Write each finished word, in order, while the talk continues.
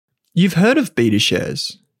You've heard of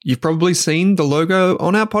BetaShares. You've probably seen the logo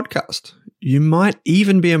on our podcast. You might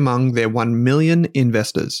even be among their 1 million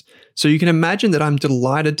investors. So you can imagine that I'm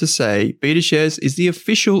delighted to say BetaShares is the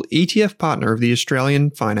official ETF partner of the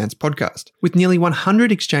Australian Finance Podcast. With nearly 100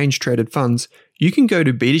 exchange-traded funds, you can go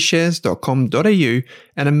to betashares.com.au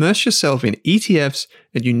and immerse yourself in ETFs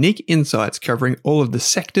and unique insights covering all of the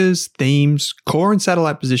sectors, themes, core and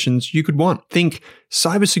satellite positions you could want. Think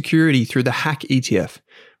cybersecurity through the Hack ETF,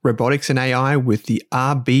 robotics and AI with the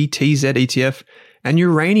RBTZ ETF, and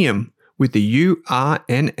uranium with the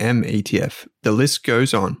URNM ETF. The list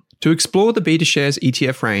goes on. To explore the BetaShares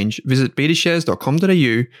ETF range, visit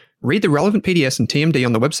betashares.com.au, read the relevant PDS and TMD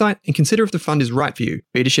on the website, and consider if the fund is right for you.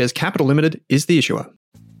 BetaShares Capital Limited is the issuer.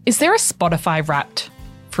 Is there a Spotify Wrapped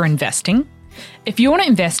for investing? If you want to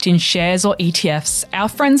invest in shares or ETFs, our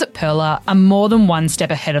friends at Pearler are more than one step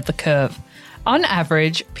ahead of the curve. On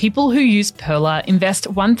average, people who use Pearler invest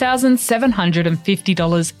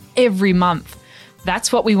 $1,750 every month.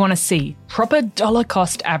 That's what we want to see, proper dollar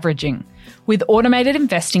cost averaging. With automated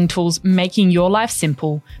investing tools making your life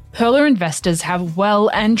simple, Pearler investors have well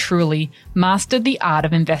and truly mastered the art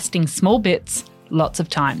of investing small bits, lots of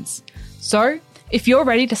times. So, if you're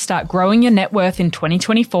ready to start growing your net worth in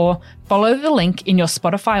 2024, follow the link in your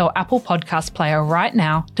Spotify or Apple podcast player right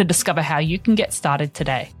now to discover how you can get started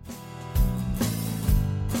today.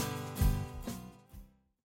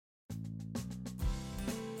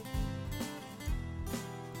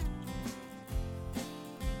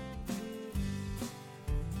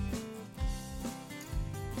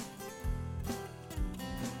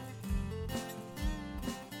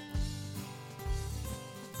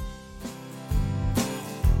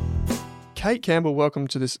 Kate Campbell, welcome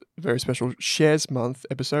to this very special Shares Month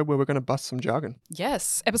episode where we're going to bust some jargon.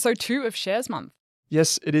 Yes, episode 2 of Shares Month.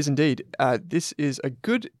 Yes, it is indeed. This is a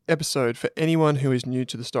good episode for anyone who is new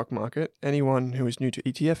to the stock market, anyone who is new to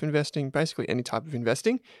ETF investing, basically any type of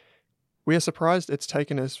investing. We are surprised it's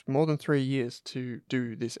taken us more than 3 years to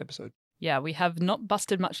do this episode. Yeah, we have not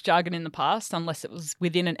busted much jargon in the past unless it was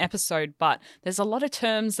within an episode, but there's a lot of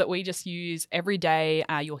terms that we just use every day.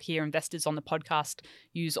 You'll hear investors on the podcast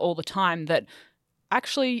use all the time that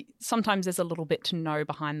actually sometimes there's a little bit to know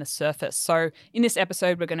behind the surface. So in this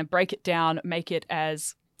episode, we're going to break it down, make it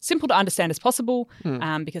as simple to understand as possible,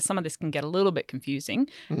 because some of this can get a little bit confusing.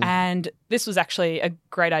 And this was actually a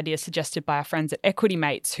great idea suggested by our friends at Equity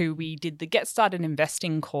Mates, who we did the Get Started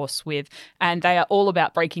Investing course with, and they are all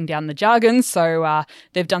about breaking down the jargon. So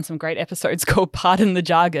they've done some great episodes called Pardon the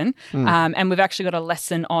Jargon. And we've actually got a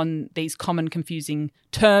lesson on these common confusing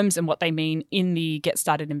terms and what they mean in the Get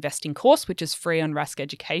Started Investing course, which is free on Rask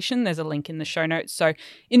Education. There's a link in the show notes. So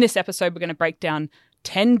in this episode, we're going to break down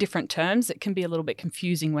 10 different terms that can be a little bit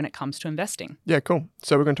confusing when it comes to investing. Yeah, cool.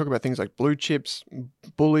 So we're going to talk about things like blue chips,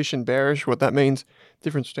 bullish and bearish, what that means,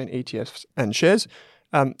 difference between ETFs and shares.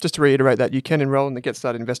 Just to reiterate that, you can enroll in the Get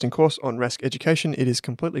Started Investing course on Rask Education. It is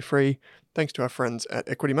completely free, thanks to our friends at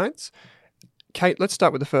Equity Mates. Kate, let's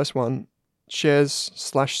start with the first one.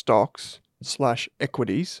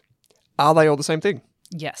 Shares/stocks/equities. Are they all the same thing?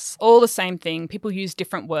 Yes, all the same thing. People use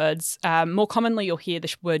different words. More commonly, you'll hear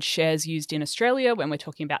the word shares used in Australia when we're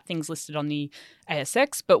talking about things listed on the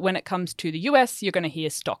ASX. But when it comes to the US, you're going to hear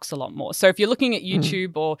stocks a lot more. So if you're looking at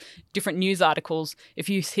YouTube or different news articles, if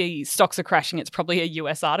you see stocks are crashing, it's probably a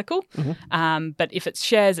US article. But if it's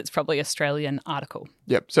shares, it's probably Australian article.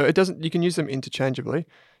 Yep. So it doesn't. You can use them interchangeably.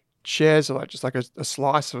 Shares are just like a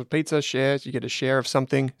slice of a pizza. Shares, you get a share of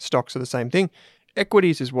something. Stocks are the same thing.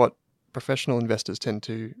 Equities is what professional investors tend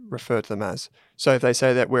to refer to them as. So if they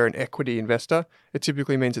say that we're an equity investor, it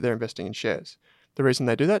typically means that they're investing in shares. The reason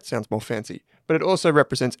they do that sounds more fancy, but it also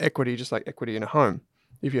represents equity, just like equity in a home.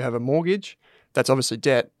 If you have a mortgage, that's obviously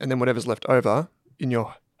debt, and then whatever's left over in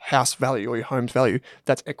your house value or your home's value,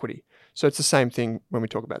 that's equity. So it's the same thing when we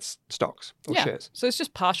talk about stocks or shares. So it's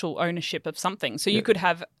just partial ownership of something. So you could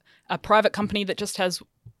have a private company that just has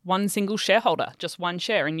one single shareholder, just one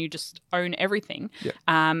share, and you just own everything.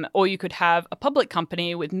 Or you could have a public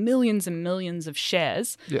company with millions and millions of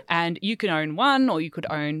shares, and you can own one, or you could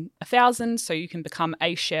own 1,000. So you can become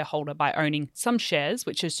a shareholder by owning some shares,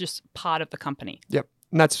 which is just part of the company. Yep.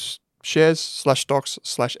 And that's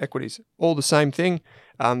shares/stocks/equities. All the same thing,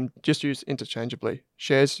 just used interchangeably.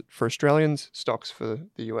 Shares for Australians, stocks for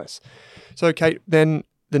the US. So, Kate, then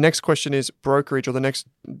the next question is brokerage, or the next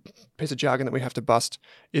piece of jargon that we have to bust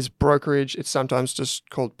is brokerage. It's sometimes just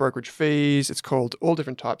called brokerage fees. It's called all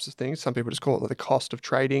different types of things. Some people just call it the cost of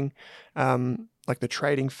trading, like the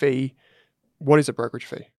trading fee. What is a brokerage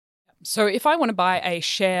fee? So if I want to buy a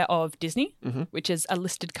share of Disney, Mm-hmm. which is a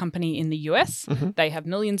listed company in the US, Mm-hmm. they have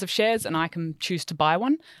millions of shares and I can choose to buy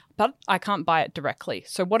one, but I can't buy it directly.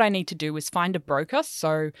 So what I need to do is find a broker.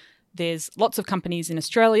 So there's lots of companies in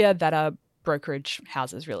Australia that are brokerage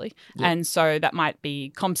houses, really. Yeah. And so that might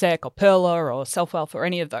be CommSec or Perla or Selfwealth or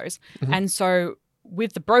any of those. Mhm. And so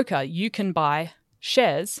with the broker, you can buy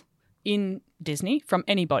shares in Disney from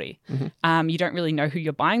anybody. Mhm. You don't really know who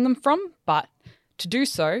you're buying them from, but to do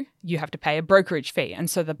so, you have to pay a brokerage fee. And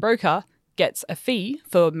so the broker gets a fee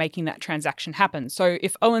for making that transaction happen. So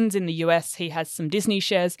if Owen's in the US, he has some Disney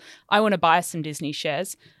shares, I want to buy some Disney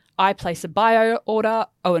shares. I place a buy order,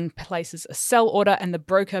 Owen places a sell order, and the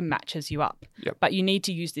broker matches you up. Yep. But you need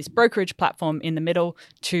to use this brokerage platform in the middle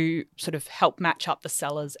to sort of help match up the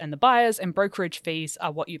sellers and the buyers, and brokerage fees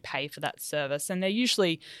are what you pay for that service. And they're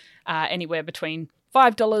usually anywhere between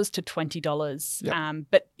 $5 to $20. Yep.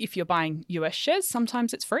 But if you're buying US shares,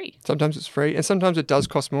 sometimes it's free. Sometimes it's free, and sometimes it does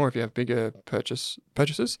cost more if you have bigger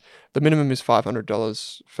purchases. The minimum is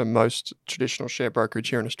 $500 for most traditional share brokerage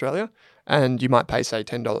here in Australia, and you might pay, say,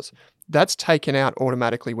 $10. That's taken out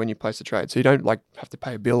automatically when you place a trade, so you don't have to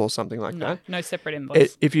pay a bill or something like that. No separate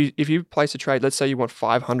invoice. If you place a trade, let's say you want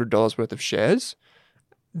 $500 worth of shares,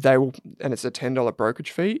 they will, and it's a $10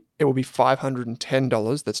 brokerage fee, it will be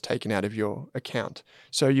 $510 that's taken out of your account.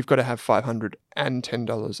 So you've got to have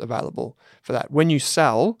 $510 available for that. When you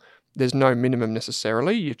sell, there's no minimum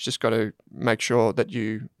necessarily. You've just got to make sure that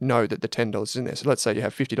you know that the $10 is in there. So let's say you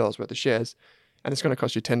have $50 worth of shares and it's going to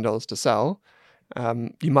cost you $10 to sell.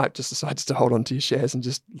 You might just decide to hold on to your shares and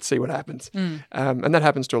just see what happens. And that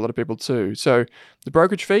happens to a lot of people too. So the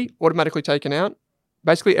brokerage fee automatically taken out.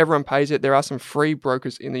 Basically, everyone pays it. There are some free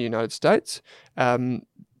brokers in the United States.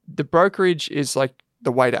 The brokerage is like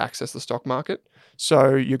the way to access the stock market.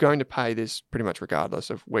 So you're going to pay this pretty much regardless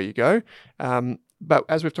of where you go. But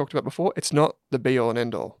as we've talked about before, it's not the be-all and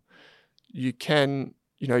end-all. You can,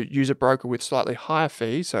 use a broker with slightly higher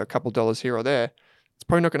fees, so a couple dollars here or there. It's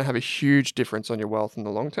probably not going to have a huge difference on your wealth in the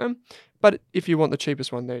long term. But if you want the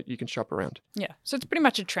cheapest one there, you can shop around. Yeah. So it's pretty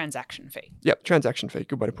much a transaction fee. Yep, transaction fee.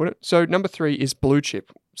 Good way to put it. So number 3 is blue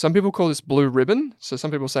chip. Some people call this blue ribbon. So some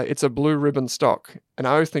people say it's a blue ribbon stock. And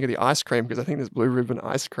I always think of the ice cream because I think there's blue ribbon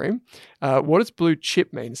ice cream. What does blue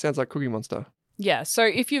chip mean? It sounds like Cookie Monster. Yeah, so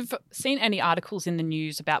if you've seen any articles in the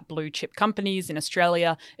news about blue chip companies in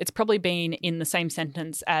Australia, it's probably been in the same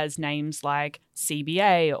sentence as names like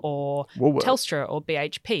CBA or Woolworths. Telstra or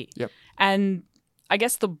BHP. Yep. And I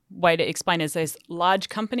guess the way to explain is there's large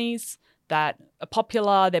companies that are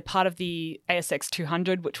popular. They're part of the ASX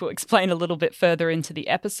 200, which we'll explain a little bit further into the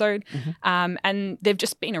episode. And they've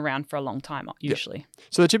just been around for a long time, usually. Yep.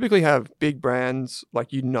 So they typically have big brands,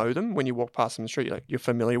 like you know them when you walk past them in the street, like you're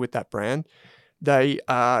familiar with that brand. They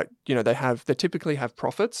are, they typically have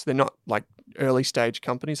profits. They're not like early stage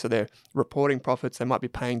companies, so they're reporting profits. They might be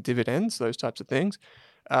paying dividends, those types of things.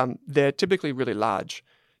 They're typically really large.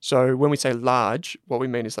 So when we say large, what we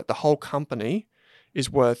mean is like the whole company is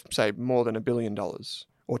worth, say, more than $1 billion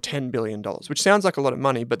or $10 billion, which sounds like a lot of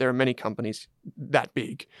money, but there are many companies that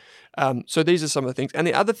big. So these are some of the things. And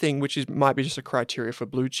the other thing, which might be just a criteria for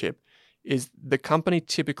blue chip, is the company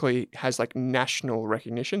typically has like national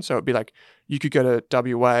recognition. So it'd be like you could go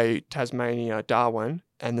to WA, Tasmania, Darwin,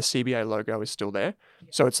 and the CBA logo is still there.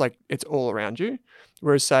 So it's like it's all around you.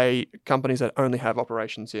 Whereas, say, companies that only have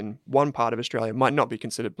operations in one part of Australia might not be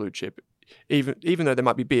considered blue chip. Even though they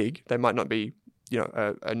might be big, they might not be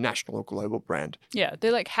a national or global brand. Yeah,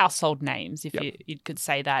 they're like household names, if you could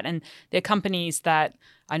say that. And they're companies that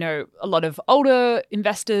I know a lot of older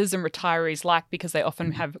investors and retirees like because they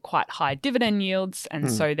often have quite high dividend yields.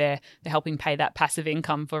 And so they're helping pay that passive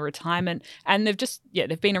income for retirement. And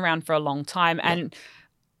they've been around for a long time. Yeah. And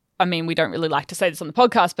I mean, we don't really like to say this on the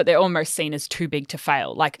podcast, but they're almost seen as too big to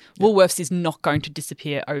fail. Like Woolworths is not going to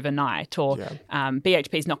disappear overnight, or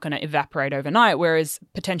BHP is not going to evaporate overnight, whereas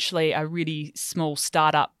potentially a really small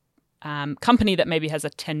startup company that maybe has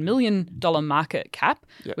a $10 million market cap,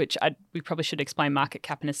 which we probably should explain market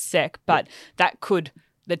cap in a sec, but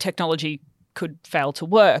the technology could fail to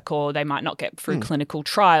work, or they might not get through clinical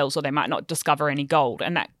trials, or they might not discover any gold,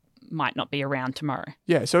 and that might not be around tomorrow.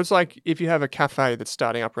 Yeah, so it's like if you have a cafe that's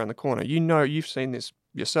starting up around the corner, you've seen this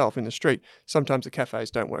yourself in the street. Sometimes the cafes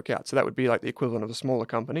don't work out. So that would be like the equivalent of a smaller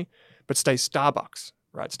company, but say Starbucks,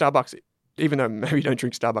 right? Starbucks, even though maybe you don't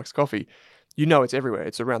drink Starbucks coffee, it's everywhere.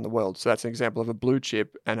 It's around the world. So that's an example of a blue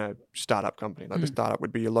chip and a startup company. Like the startup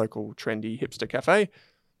would be your local trendy hipster cafe,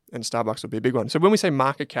 and Starbucks would be a big one. So when we say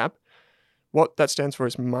market cap, what that stands for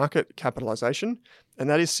is market capitalization, and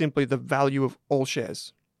that is simply the value of all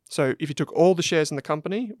shares. So if you took all the shares in the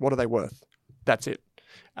company, what are they worth? That's it.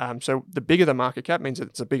 So the bigger the market cap means that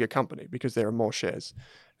it's a bigger company because there are more shares.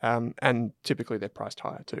 And typically they're priced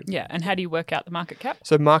higher too. Yeah. And how do you work out the market cap?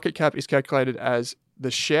 So market cap is calculated as the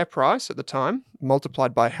share price at the time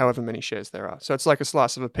multiplied by however many shares there are. So it's like a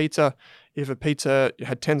slice of a pizza. If a pizza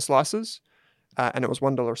had 10 slices and it was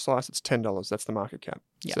 $1 a slice, it's $10. That's the market cap.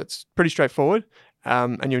 Yeah. So it's pretty straightforward.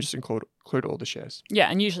 And you just include all the shares. Yeah,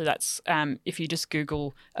 and usually that's if you just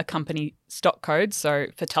Google a company stock code. So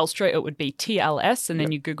for Telstra, it would be TLS, and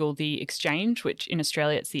then you Google the exchange, which in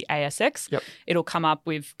Australia it's the ASX. Yep. It'll come up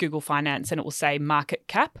with Google Finance, and it will say market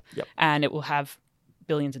cap, Yep. and it will have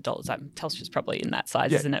billions of dollars. Telstra's probably in that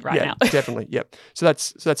size, isn't it, right now? Definitely. Yep. So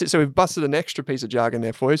that's it. So we've busted an extra piece of jargon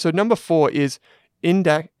there for you. So number 4 is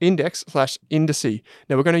index/indice.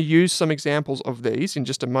 Now we're going to use some examples of these in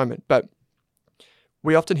just a moment, but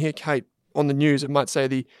we often hear, Kate, on the news, it might say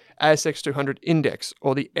the ASX 200 index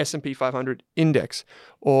or the S&P 500 index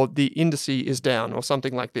or the indice is down or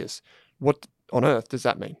something like this. What on earth does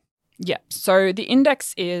that mean? Yeah. So the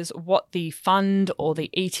index is what the fund or the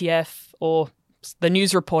ETF or the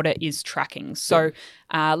news reporter is tracking. So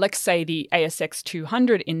let's say the ASX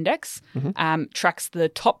 200 index tracks the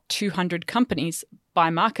top 200 companies by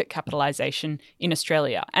market capitalization in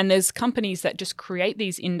Australia. And there's companies that just create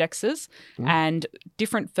these indexes and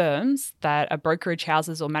different firms that are brokerage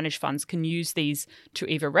houses or managed funds can use these to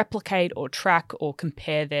either replicate or track or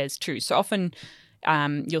compare theirs to. So often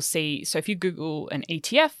you'll see, so if you Google an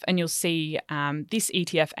ETF and you'll see this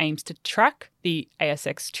ETF aims to track the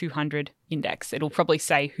ASX 200 index. It'll probably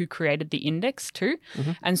say who created the index too.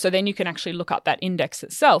 And so then you can actually look up that index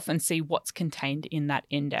itself and see what's contained in that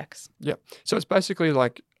index. Yeah. So it's basically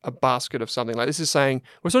like a basket of something. Like this is saying,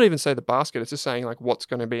 well, it's not even say the basket, it's just saying like what's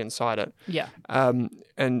going to be inside it. Yeah.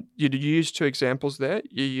 And you use 2 examples there.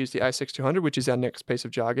 You use the ASX 200, which is our next piece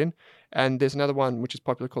of jargon. And there's another one which is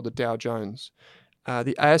popular called the Dow Jones.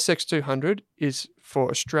 The ASX 200 is for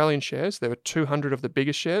Australian shares. There are 200 of the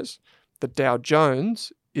biggest shares. The Dow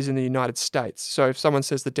Jones is in the United States. So if someone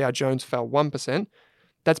says the Dow Jones fell 1%,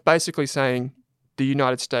 that's basically saying the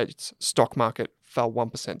United States stock market fell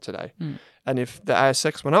 1% today. And if the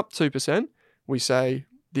ASX went up 2%, we say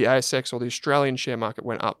the ASX or the Australian share market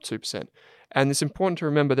went up 2%. And it's important to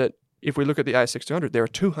remember that if we look at the ASX 200, there are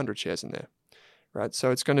 200 shares in there, right?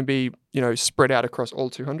 So it's going to be, spread out across all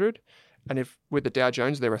 200. And if with the Dow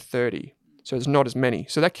Jones, there are 30. So there's not as many.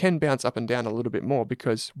 So that can bounce up and down a little bit more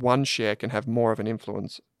because one share can have more of an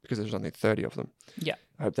influence because there's only 30 of them. Yeah.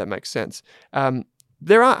 I hope that makes sense.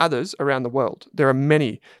 There are others around the world. There are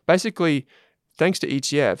many. Basically, thanks to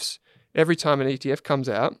ETFs, every time an ETF comes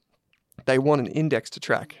out, they want an index to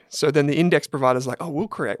track. So then the index provider's like, oh, we'll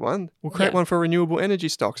create one. We'll create one for renewable energy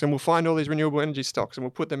stocks and we'll find all these renewable energy stocks and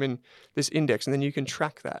we'll put them in this index and then you can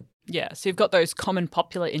track that. Yeah, so you've got those common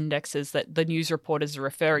popular indexes that the news reporters are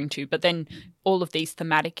referring to, but then all of these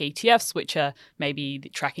thematic ETFs, which are maybe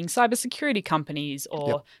tracking cybersecurity companies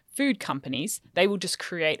or food companies, they will just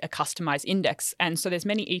create a customized index. And so there's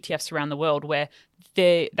many ETFs around the world where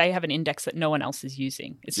they have an index that no one else is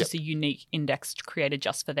using. It's just a unique index created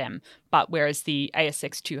just for them. But whereas the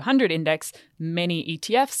ASX 200 index, many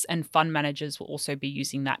ETFs and fund managers will also be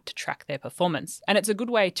using that to track their performance. And it's a good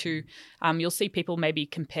way to, you'll see people maybe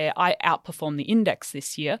compare, I outperformed the index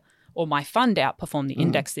this year, or my fund outperformed the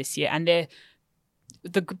index this year. And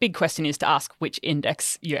the big question is to ask which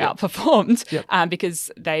index you outperformed,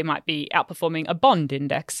 because they might be outperforming a bond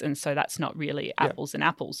index, and so that's not really apples and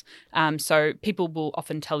apples. So people will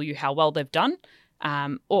often tell you how well they've done,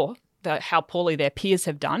 or how poorly their peers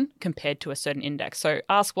have done compared to a certain index. So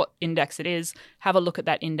ask what index it is, have a look at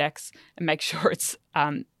that index, and make sure it's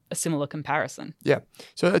a similar comparison. Yeah.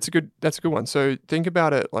 So that's a good one. So think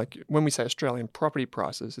about it like when we say Australian property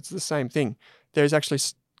prices, it's the same thing. There's actually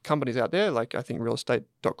companies out there, like I think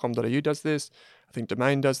realestate.com.au does this. I think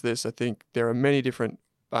Domain does this. I think there are many different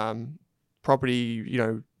property,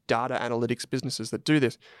 data analytics businesses that do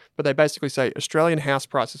this. But they basically say Australian house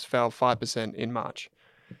prices fell 5% in March.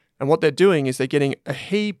 And what they're doing is they're getting a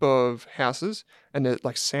heap of houses and they're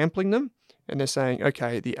like sampling them. And they're saying,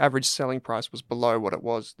 okay, the average selling price was below what it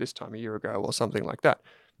was this time a year ago or something like that.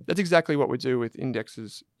 That's exactly what we do with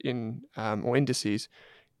indexes or indices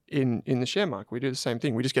in the share market. We do the same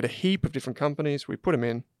thing. We just get a heap of different companies, we put them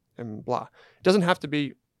in and blah. It doesn't have to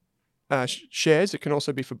be shares. It can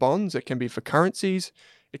also be for bonds. It can be for currencies.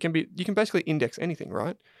 You can basically index anything,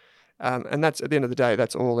 right? And that's, at the end of the day,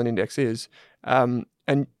 that's all an index is. And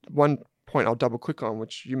one point I'll double click on,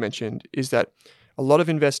 which you mentioned, is that a lot of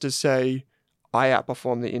investors say, I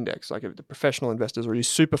outperform the index. Like if the professional investors or your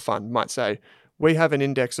super fund might say, we have an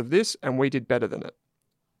index of this and we did better than it.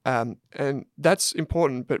 And that's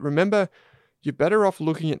important. But remember, you're better off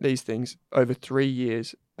looking at these things over 3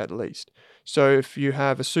 years at least. So if you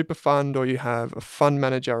have a super fund or you have a fund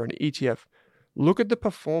manager or an ETF, look at the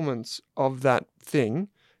performance of that thing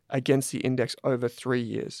against the index over 3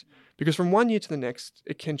 years. Because from 1 year to the next,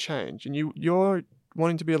 it can change. And you're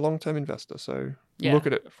wanting to be a long-term investor. So look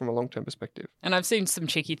at it from a long-term perspective. And I've seen some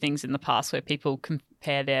cheeky things in the past where people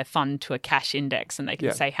compare their fund to a cash index and they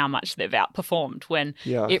can say how much they've outperformed when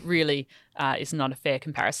it really is not a fair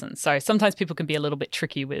comparison. So sometimes people can be a little bit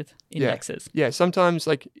tricky with indexes. Yeah, sometimes,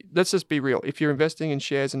 like, let's just be real. If you're investing in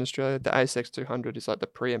shares in Australia, the ASX 200 is like the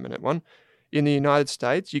preeminent one. In the United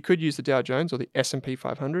States, you could use the Dow Jones or the S&P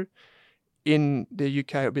 500. In the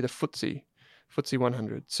UK, it would be the FTSE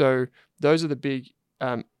 100. So those are the big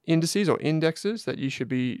indices or indexes that you should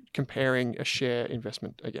be comparing a share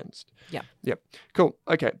investment against. Yep. Cool.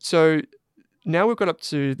 Okay. So now we've got up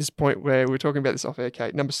to this point where we're talking about this off air,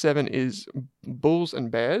 Kate. Number 7 is bulls and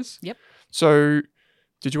bears. Yep. So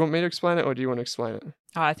did you want me to explain it or do you want to explain it?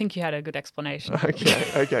 Oh, I think you had a good explanation.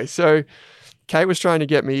 Okay. So Kate was trying to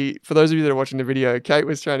get me, for those of you that are watching the video, Kate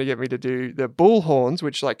was trying to get me to do the bull horns,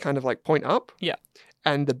 which kind of point up. Yeah.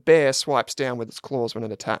 And the bear swipes down with its claws when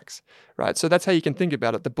it attacks, right? So that's how you can think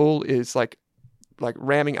about it. The bull is like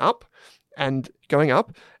ramming up and going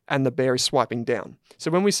up, and the bear is swiping down. So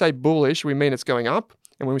when we say bullish, we mean it's going up.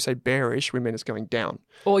 And when we say bearish, we mean it's going down.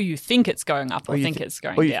 Or you think it's going up or think it's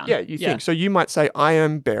going down. Yeah, you think. So you might say, I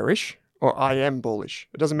am bearish or I am bullish.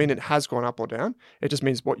 It doesn't mean it has gone up or down. It just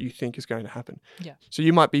means what you think is going to happen. Yeah. So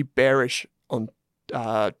you might be bearish on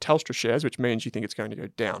Telstra shares, which means you think it's going to go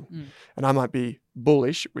down. And I might be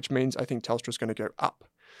bullish, which means I think Telstra is going to go up.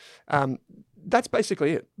 That's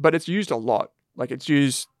basically it. But it's used a lot. Like, it's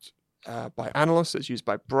used by analysts. It's used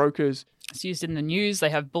by brokers. It's used in the news. They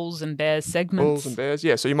have bulls and bears segments. Bulls and bears,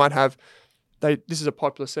 yeah. So you might have, this is a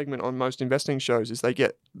popular segment on most investing shows, is they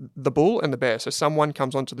get the bull and the bear. So someone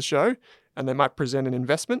comes onto the show and they might present an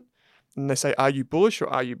investment and they say, are you bullish or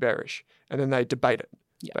are you bearish? And then they debate it.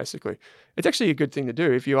 Basically, it's actually a good thing to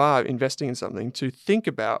do if you are investing in something, to think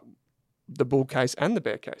about the bull case and the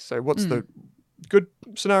bear case. So what's the good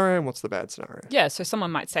scenario and what's the bad scenario? Yeah, so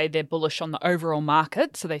someone might say they're bullish on the overall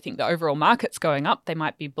market. So they think the overall market's going up. They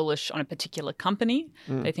might be bullish on a particular company.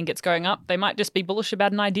 They think it's going up. They might just be bullish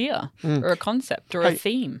about an idea or a concept or a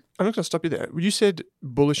theme. I'm not going to stop you there. You said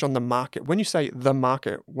bullish on the market. When you say the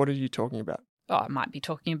market, what are you talking about? Oh, I might be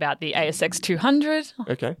talking about the ASX 200.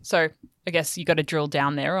 Okay. So I guess you got to drill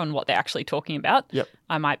down there on what they're actually talking about. Yep.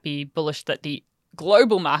 I might be bullish that the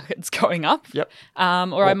global market's going up. Yep.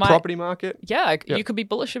 Or I might property market. Yeah, Yep. You could be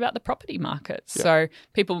bullish about the property market. Yep. So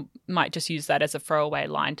people might just use that as a throwaway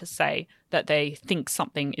line to say that they think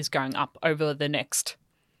something is going up over the next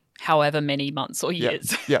however many months or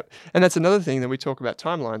years. Yeah. And that's another thing that we talk about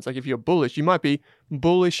timelines. Like, if you're bullish, you might be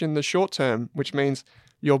bullish in the short term, which means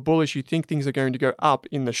you're bullish, you think things are going to go up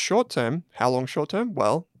in the short term. How long short term?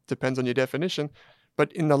 Well, depends on your definition.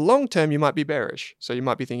 But in the long term, you might be bearish. So you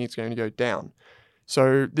might be thinking it's going to go down.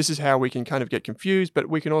 So this is how we can kind of get confused, but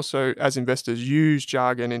we can also, as investors, use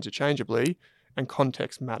jargon interchangeably, and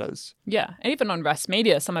context matters. Yeah. And even on Rask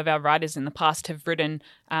Media, some of our writers in the past have written,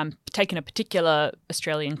 taken a particular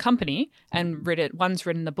Australian company and one's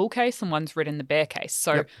written the bull case and one's written the bear case.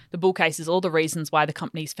 So the bull case is all the reasons why the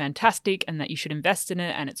company's fantastic and that you should invest in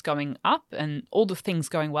it and it's going up and all the things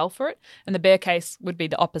going well for it. And the bear case would be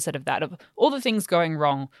the opposite of that, of all the things going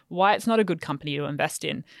wrong, why it's not a good company to invest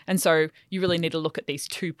in. And so you really need to look at these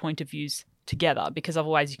 2 point of views together, because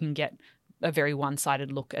otherwise you can get a very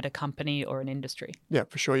one-sided look at a company or an industry. Yeah,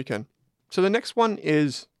 for sure you can. So the next one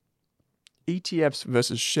is ETFs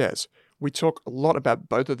versus shares. We talk a lot about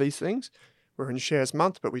both of these things. We're in Shares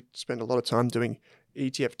Month, but we spend a lot of time doing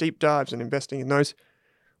ETF deep dives and investing in those.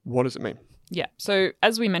 What does it mean? Yeah. So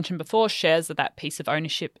as we mentioned before, shares are that piece of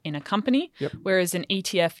ownership in a company, whereas an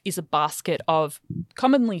ETF is a basket of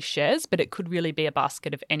commonly shares, but it could really be a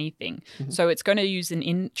basket of anything. So it's going to use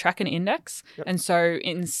track an index. And so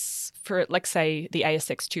for, let's say, the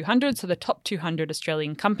ASX 200, so the top 200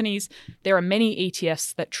 Australian companies, there are many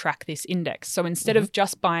ETFs that track this index. So instead of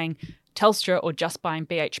just buying Telstra or just buying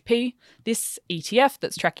BHP, this ETF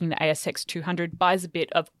that's tracking the ASX 200 buys a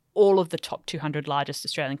bit of all of the top 200 largest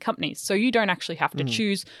Australian companies. So you don't actually have to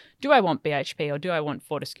choose, do I want BHP or do I want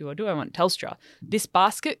Fortescue or do I want Telstra? This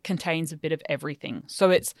basket contains a bit of everything. So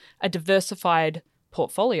it's a diversified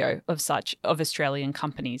portfolio of Australian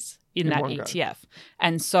companies in that ETF.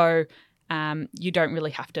 And so you don't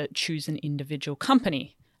really have to choose an individual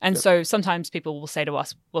company. And so sometimes people will say to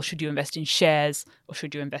us, well, should you invest in shares or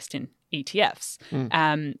should you invest in ETFs?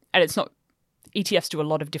 And it's not ETFs do a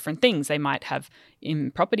lot of different things. They might have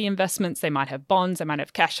in property investments, they might have bonds, they might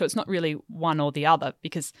have cash. So it's not really one or the other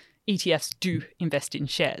because ETFs do invest in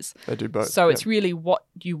shares. They do both. So it's really what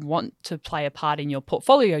you want to play a part in your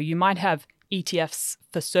portfolio. You might have ETFs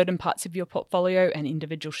for certain parts of your portfolio and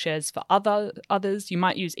individual shares for others. You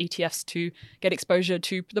might use ETFs to get exposure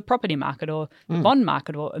to the property market or the bond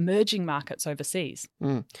market or emerging markets overseas.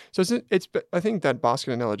 So it's I think that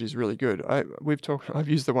basket analogy is really good. I've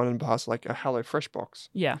used the one in the past, like a HelloFresh box.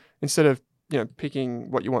 Yeah. Instead of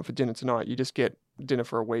picking what you want for dinner tonight, you just get dinner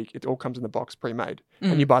for a week. It all comes in the box pre-made,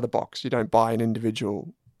 and you buy the box. You don't buy an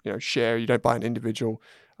individual share. You don't buy an individual,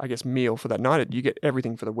 I guess, meal for that night. You get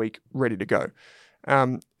everything for the week ready to go.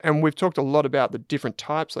 And we've talked a lot about the different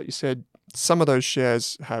types. Like you said, some of those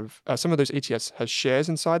shares have, some of those ETFs has shares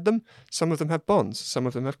inside them. Some of them have bonds. Some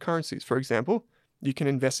of them have currencies. For example, you can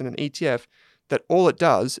invest in an ETF that all it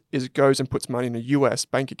does is it goes and puts money in a US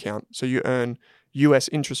bank account. So you earn US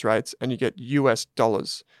interest rates and you get US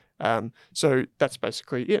dollars. So that's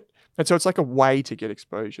basically it. And so it's like a way to get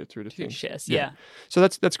exposure through the things. Shares, yeah. So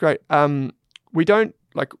that's great. We don't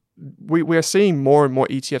we are seeing more and more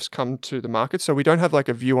ETFs come to the market. So we don't have like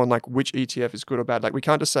a view on like which ETF is good or bad. Like we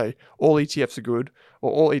can't just say all ETFs are good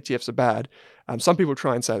or all ETFs are bad. Some people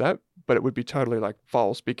try and say that, but it would be totally like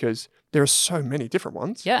false because there are so many different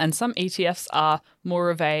ones. Yeah, and some ETFs are more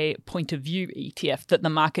of a point of view ETF that the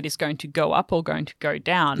market is going to go up or going to go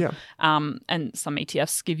down. Yeah. And some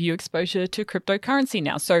ETFs give you exposure to cryptocurrency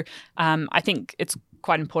now. So I think it's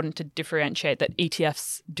quite important to differentiate that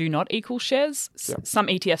ETFs do not equal shares. Yeah. Some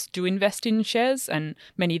ETFs do invest in shares, and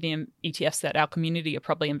many of the ETFs that our community are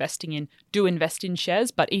probably investing in do invest in shares,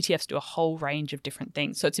 but ETFs do a whole range of different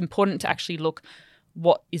things. So it's important to actually look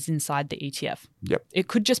what is inside the ETF. Yep. It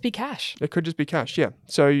could just be cash. It could just be cash, yeah.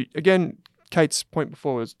 So again, Kate's point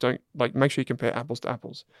before was make sure you compare apples to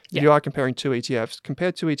apples. If you are comparing two ETFs,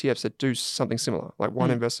 compare two ETFs that do something similar, like one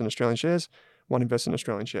invests in Australian shares, one invests in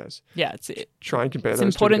Australian shares. Yeah, try and compare those.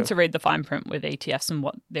 It's important to read the fine print with ETFs and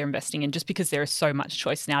what they're investing in, just because there is so much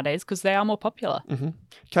choice nowadays because they are more popular. Mm-hmm.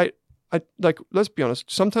 Kate, let's be honest.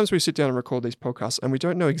 Sometimes we sit down and record these podcasts and we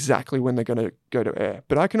don't know exactly when they're going to go to air.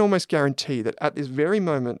 But I can almost guarantee that at this very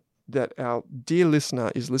moment that our dear listener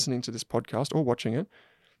is listening to this podcast or watching it,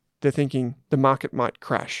 they're thinking the market might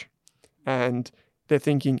crash. And they're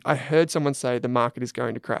thinking, I heard someone say the market is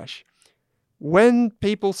going to crash. When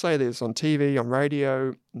people say this on TV, on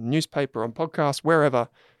radio, newspaper, on podcasts, wherever,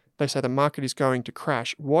 they say the market is going to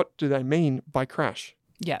crash, what do they mean by crash?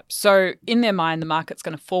 Yeah. So in their mind, the market's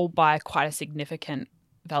going to fall by quite a significant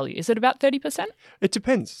value. Is it about 30%? It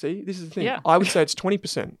depends. See, this is the thing. Yeah. I would say it's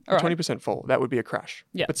 20%. A Right. 20% fall. That would be a crash.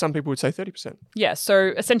 Yeah. But some people would say 30%. Yeah.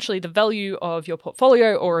 So essentially the value of your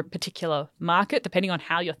portfolio or a particular market, depending on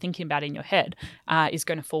how you're thinking about it in your head, is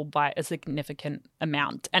going to fall by a significant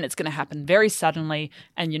amount. And it's going to happen very suddenly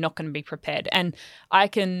and you're not going to be prepared. And I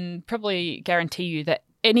can probably guarantee you that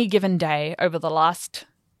any given day over the last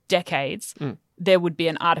decades, there would be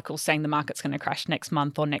an article saying the market's going to crash next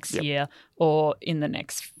month or next year or in the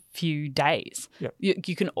next few days. Yep.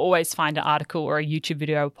 You can always find an article or a YouTube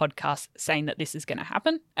video or podcast saying that this is going to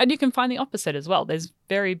happen. And you can find the opposite as well. There's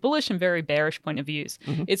very bullish and very bearish point of views.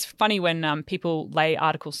 Mm-hmm. It's funny when people lay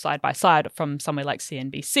articles side by side from somewhere like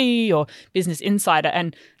CNBC or Business Insider,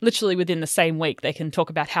 and literally within the same week, they can talk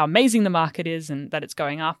about how amazing the market is and that it's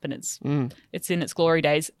going up and it's in its glory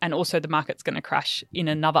days. And also the market's going to crash in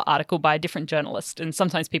another article by a different journalist. And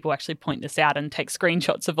sometimes people actually point this out and take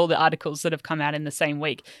screenshots of all the articles that have come out in the same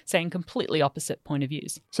week, saying completely opposite point of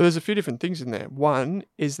views. So there's a few different things in there. One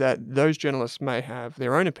is that those journalists may have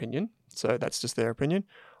their own opinion, so that's just their opinion,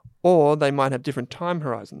 or they might have different time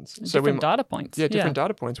horizons. Different data points. Yeah, different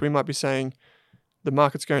data points. We might be saying the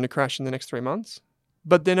market's going to crash in the next 3 months,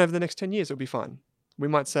 but then over the next 10 years, it'll be fine. We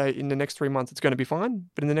might say in the next 3 months, it's going to be fine,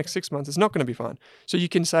 but in the next 6 months, it's not going to be fine. So you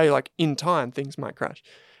can say like in time, things might crash.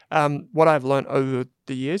 What I've learned over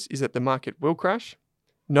the years is that the market will crash.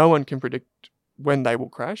 No one can predict when they will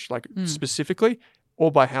crash, like specifically,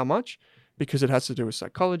 or by how much, because it has to do with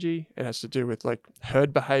psychology. It has to do with like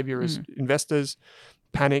herd behavior as investors,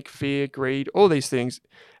 panic, fear, greed, all these things.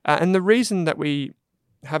 And the reason that we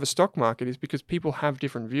have a stock market is because people have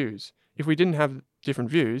different views. If we didn't have different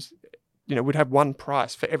views, we'd have one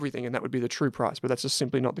price for everything and that would be the true price, but that's just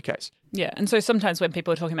simply not the case. Yeah. And so sometimes when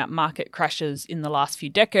people are talking about market crashes in the last few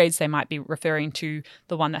decades, they might be referring to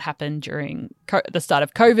the one that happened during the start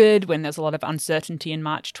of COVID, when there's a lot of uncertainty in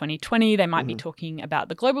March 2020. They might be talking about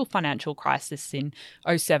the global financial crisis in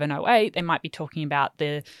 07, 08. They might be talking about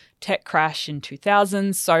the tech crash in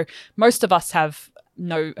 2000. So most of us have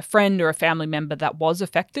know a friend or a family member that was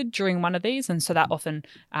affected during one of these. And so that often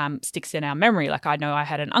sticks in our memory. Like I know I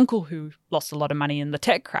had an uncle who lost a lot of money in the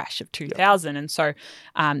tech crash of 2000. And so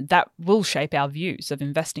that will shape our views of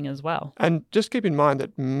investing as well. And just keep in mind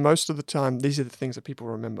that most of the time, these are the things that people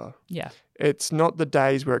remember. Yeah. It's not the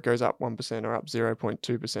days where it goes up 1% or up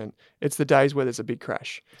 0.2%. It's the days where there's a big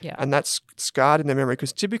crash. Yeah. And that's scarred in their memory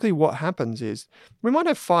because typically what happens is we might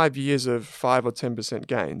have 5 years of 5 or 10%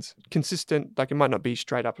 gains, consistent, like it might not be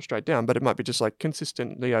straight up or straight down, but it might be just like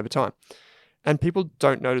consistently over time. And people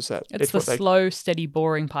don't notice that. It's the slow, steady,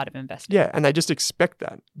 boring part of investing. Yeah, and they just expect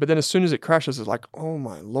that. But then as soon as it crashes, it's like, oh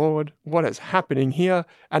my Lord, what is happening here?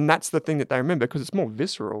 And that's the thing that they remember because it's more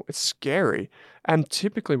visceral. It's scary. And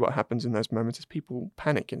typically what happens in those moments is people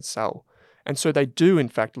panic and sell. And so they do, in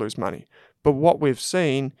fact, lose money. But what we've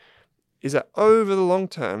seen is that over the long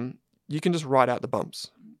term, you can just ride out the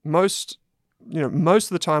bumps. Most of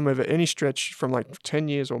the time over any stretch from like 10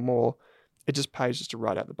 years or more, it just pays just to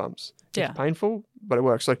ride out the bumps. Yeah. It's painful, but it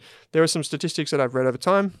works. So there are some statistics that I've read over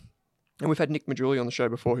time, and we've had Nick Majuli on the show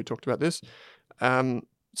before who talked about this.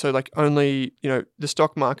 So like only, the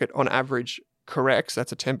stock market on average corrects,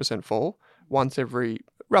 that's a 10% fall, once every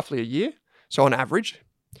roughly a year. So on average,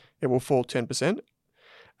 it will fall 10%.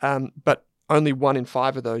 But only 1 in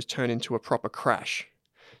 5 of those turn into a proper crash.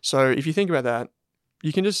 So if you think about that,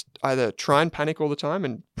 you can just either try and panic all the time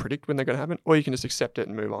and predict when they're going to happen, or you can just accept it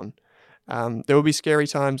and move on. There will be scary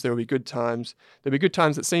times. There will be good times. There'll be good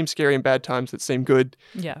times that seem scary and bad times that seem good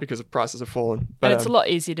because of prices have fallen. But it's a lot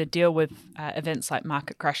easier to deal with events like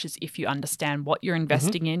market crashes if you understand what you're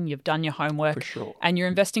investing in, you've done your homework, for sure. And you're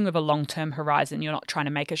investing with a long-term horizon. You're not trying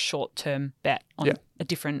to make a short-term bet on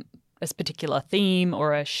a particular theme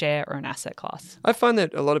or a share or an asset class. I find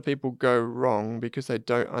that a lot of people go wrong because they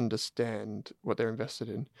don't understand what they're invested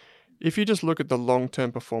in. If you just look at the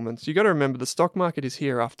long-term performance, you got to remember the stock market is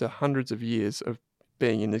here after hundreds of years of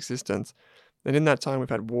being in existence. And in that time, we've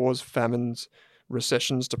had wars, famines,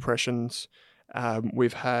 recessions, depressions.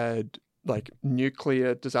 We've had like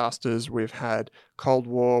nuclear disasters. We've had Cold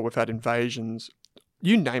War. We've had invasions.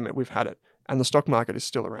 You name it, we've had it. And the stock market is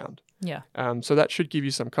still around. Yeah. So that should give you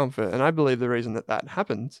some comfort. And I believe the reason that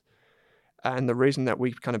happens and the reason that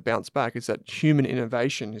we kind of bounce back is that human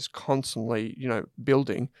innovation is constantly,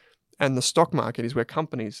 building. And the stock market is where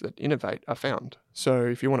companies that innovate are found. So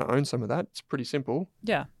if you want to own some of that, it's pretty simple.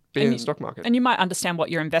 Yeah. Be in the stock market. And you might understand what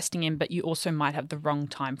you're investing in, but you also might have the wrong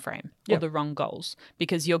time frame or the wrong goals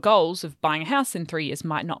because your goals of buying a house in 3 years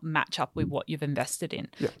might not match up with what you've invested in.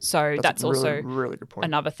 Yeah. So that's really, really good point.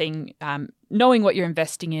 Another thing, knowing what you're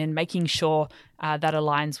investing in, making sure that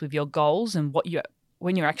aligns with your goals and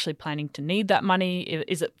when you're actually planning to need that money.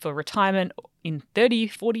 Is it for retirement in 30,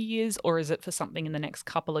 40 years, or is it for something in the next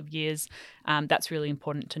couple of years? That's really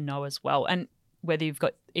important to know as well. And whether you've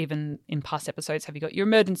got, even in past episodes, have you got your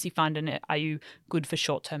emergency fund and are you good for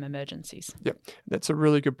short-term emergencies? Yep, that's a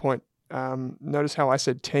really good point. Notice how I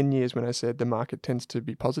said 10 years when I said the market tends to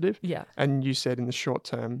be positive. Yeah. And you said in the short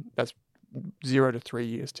term, that's 0 to 3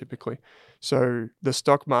 years typically. So the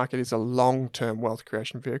stock market is a long-term wealth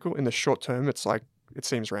creation vehicle. In the short term, it's like, it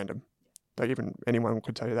seems random. Like even anyone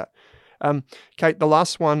could tell you that. Kate, the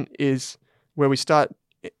last one is where we start.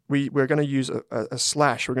 We're going to use a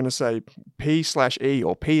slash. We're going to say P/E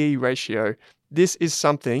or PE ratio. This is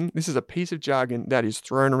a piece of jargon that is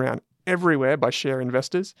thrown around everywhere by share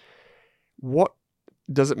investors. What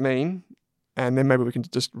does it mean? And then maybe we can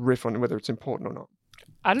just riff on whether it's important or not.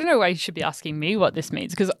 I don't know why you should be asking me what this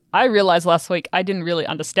means because I realized last week I didn't really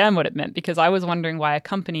understand what it meant because I was wondering why a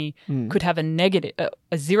company could have a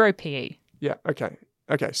 0 PE. Yeah, okay.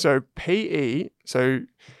 So PE, so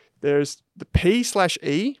there's the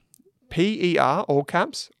P/E, PER, all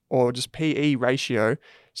caps, or just PE ratio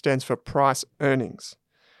stands for price earnings.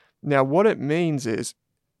 Now, what it means is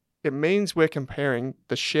we're comparing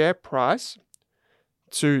the share price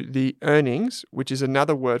to the earnings, which is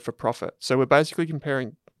another word for profit. So we're basically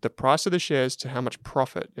comparing the price of the shares to how much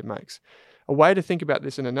profit it makes. A way to think about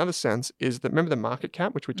this in another sense is that, remember the market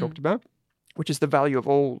cap, which we talked about, which is the value of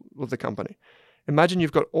all of the company. Imagine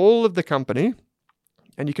you've got all of the company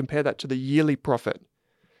and you compare that to the yearly profit.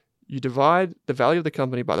 You divide the value of the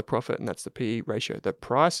company by the profit, and that's the PE ratio, the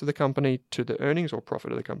price of the company to the earnings or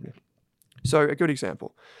profit of the company. So a good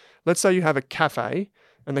example, let's say you have a cafe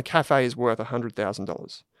and the cafe is worth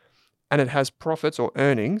 $100,000 and it has profits or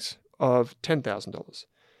earnings of $10,000.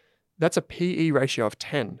 That's a PE ratio of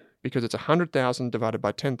 10 because it's 100,000 divided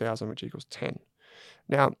by 10,000, which equals 10.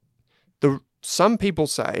 Now, some people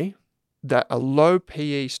say that a low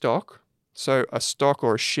PE stock, so a stock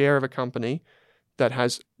or a share of a company that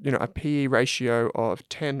has, a PE ratio of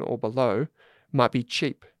 10 or below, might be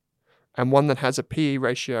cheap, and one that has a PE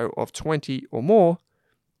ratio of 20 or more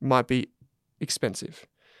might be expensive.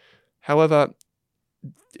 However,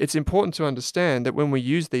 it's important to understand that when we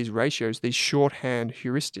use these ratios, these shorthand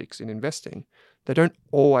heuristics in investing, they don't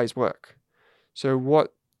always work. So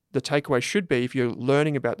what the takeaway should be if you're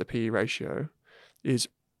learning about the PE ratio is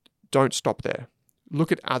don't stop there.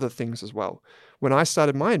 Look at other things as well. When I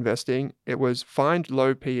started my investing, it was find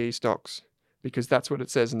low PE stocks because that's what it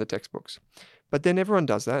says in the textbooks. But then everyone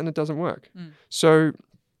does that and it doesn't work. So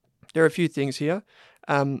there are a few things here.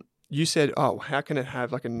 You said, oh, how can it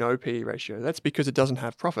have like a no PE ratio? That's because it doesn't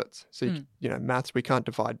have profits. So, maths, we can't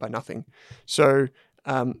divide by nothing. So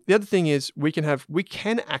the other thing is we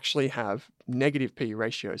can actually have negative PE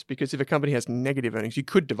ratios because if a company has negative earnings, you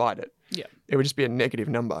could divide it. Yeah. It would just be a negative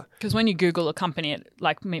number. Because when you Google a company,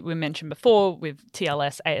 like we mentioned before with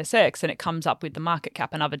TLS, ASX, and it comes up with the market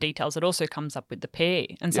cap and other details, it also comes up with the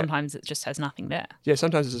PE. And sometimes it just has nothing there. Yeah,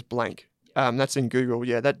 sometimes it's just blank. That's in Google.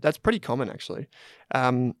 Yeah, that's pretty common actually.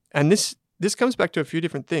 And this comes back to a few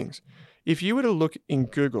different things. If you were to look in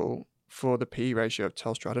Google for the PE ratio of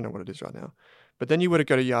Telstra, I don't know what it is right now, but then you were to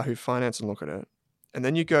go to Yahoo Finance and look at it, and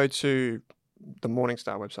then you go to the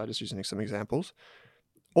Morningstar website, just using some examples,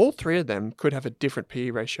 all three of them could have a different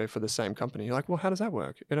PE ratio for the same company. You're like, well, how does that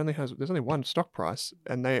work? There's only one stock price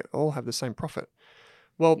and they all have the same profit.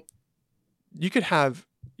 Well, you could have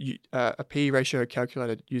a PE ratio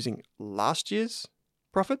calculated using last year's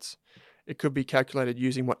profits. It could be calculated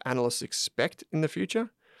using what analysts expect in the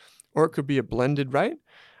future, or it could be a blended rate.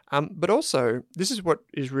 But also, this is what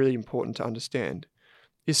is really important to understand,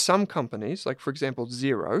 is some companies, like for example,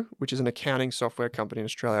 Xero, which is an accounting software company in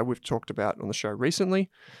Australia we've talked about on the show recently.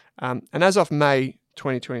 And as of May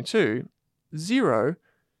 2022, Xero,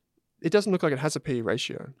 it doesn't look like it has a PE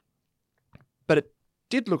ratio, but it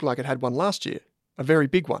did look like it had one last year, a very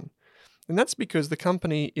big one. And that's because the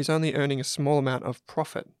company is only earning a small amount of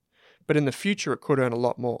profit, but in the future it could earn a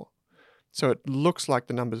lot more. So it looks like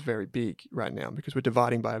the number's very big right now because we're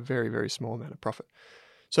dividing by a very, very small amount of profit.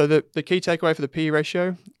 So the key takeaway for the PE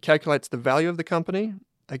ratio calculates the value of the company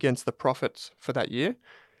against the profits for that year.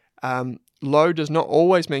 Low does not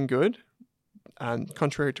always mean good,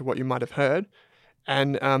 contrary to what you might have heard.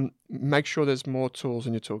 And make sure there's more tools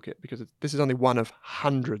in your toolkit because this is only one of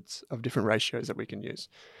hundreds of different ratios that we can use.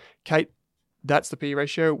 Kate, that's the PE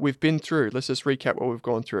ratio we've been through. Let's just recap what we've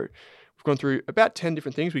gone through. We've gone through about 10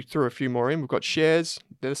 different things. We threw a few more in. We've got shares.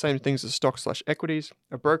 They're the same things as stocks/equities.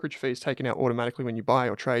 A brokerage fee is taken out automatically when you buy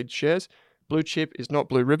or trade shares. Blue chip is not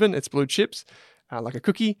blue ribbon. It's blue chips, like a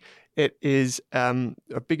cookie. It is a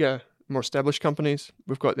bigger, more established companies.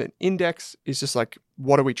 We've got the index is just like,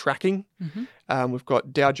 what are we tracking? We've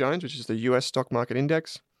got Dow Jones, which is the US stock market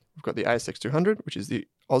index. We've got the ASX 200, which is the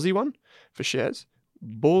Aussie one for shares.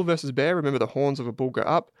 Bull versus bear. Remember, the horns of a bull go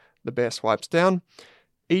up, the bear swipes down.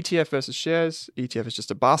 ETF versus shares. ETF is just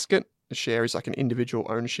a basket. A share is like an individual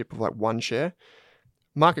ownership of like one share.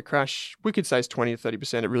 Market crash, we could say is 20 to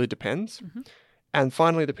 30%. It really depends. And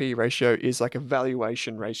finally, the PE ratio is like a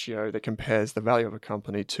valuation ratio that compares the value of a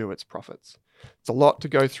company to its profits. It's a lot to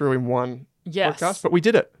go through in one podcast, but we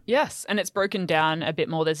did it. Yes, and it's broken down a bit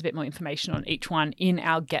more. There's a bit more information on each one in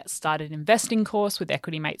our Get Started Investing course with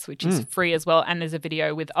Equity Mates, which is free as well. And there's a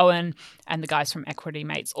video with Owen and the guys from Equity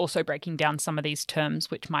Mates also breaking down some of these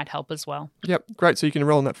terms, which might help as well. Yep, great. So you can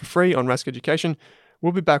enroll in that for free on Rask Education.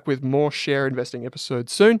 We'll be back with more share investing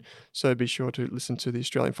episodes soon. So be sure to listen to the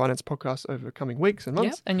Australian Finance Podcast over the coming weeks and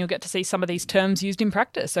months. Yep, and you'll get to see some of these terms used in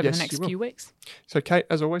practice over the next few weeks. So Kate,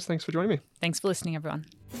 as always, thanks for joining me. Thanks for listening, everyone.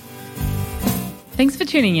 Thanks for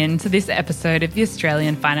tuning in to this episode of the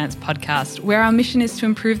Australian Finance Podcast, where our mission is to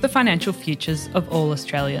improve the financial futures of all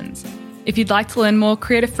Australians. If you'd like to learn more,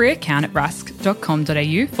 create a free account at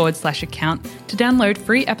rask.com.au/account to download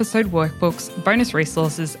free episode workbooks, bonus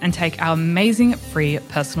resources, and take our amazing free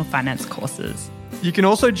personal finance courses. You can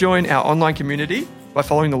also join our online community by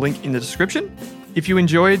following the link in the description. If you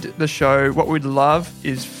enjoyed the show, what we'd love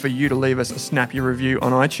is for you to leave us a snappy review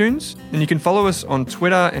on iTunes. And you can follow us on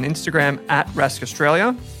Twitter and Instagram at Rask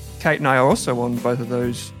Australia. Kate and I are also on both of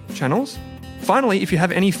those channels. Finally, if you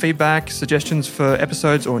have any feedback, suggestions for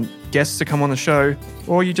episodes or guests to come on the show,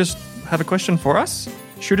 or you just have a question for us,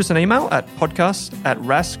 shoot us an email at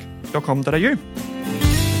podcast@rask.com.au.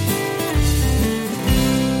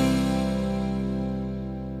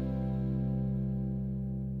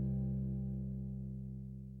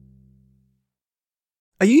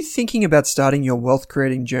 Are you thinking about starting your wealth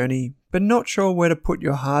creating journey, but not sure where to put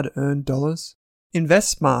your hard-earned dollars?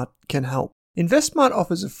 InvestSmart can help. InvestSmart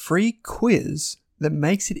offers a free quiz that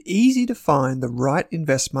makes it easy to find the right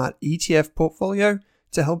InvestSmart ETF portfolio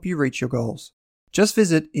to help you reach your goals. Just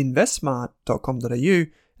visit investsmart.com.au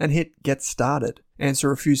and hit Get Started.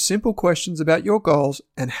 Answer a few simple questions about your goals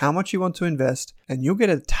and how much you want to invest, and you'll get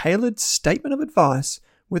a tailored statement of advice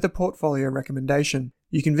with a portfolio recommendation.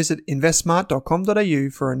 You can visit investsmart.com.au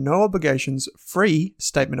for a no obligations free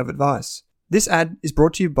statement of advice. This ad is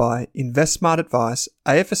brought to you by InvestSmart Advice,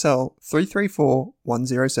 AFSL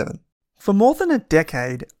 334107. For more than a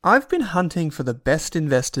decade, I've been hunting for the best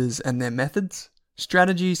investors and their methods,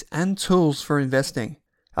 strategies, and tools for investing.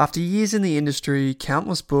 After years in the industry,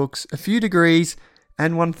 countless books, a few degrees,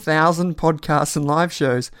 and 1,000 podcasts and live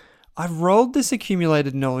shows, I've rolled this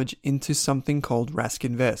accumulated knowledge into something called Rask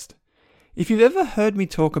Invest. If you've ever heard me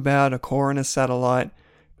talk about a core and a satellite,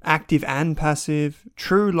 active and passive,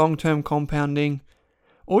 true long-term compounding,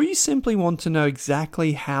 or you simply want to know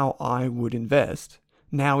exactly how I would invest,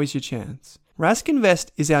 now is your chance. Rask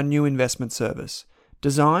Invest is our new investment service,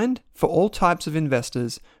 designed for all types of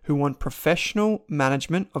investors who want professional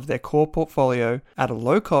management of their core portfolio at a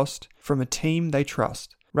low cost from a team they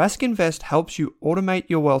trust. Rask Invest helps you automate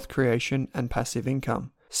your wealth creation and passive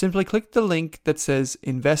income. Simply click the link that says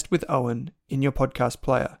Invest with Owen in your podcast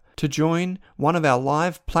player to join one of our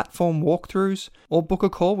live platform walkthroughs or book a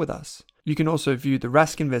call with us. You can also view the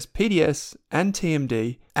Rask Invest PDS and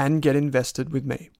TMD and get invested with me.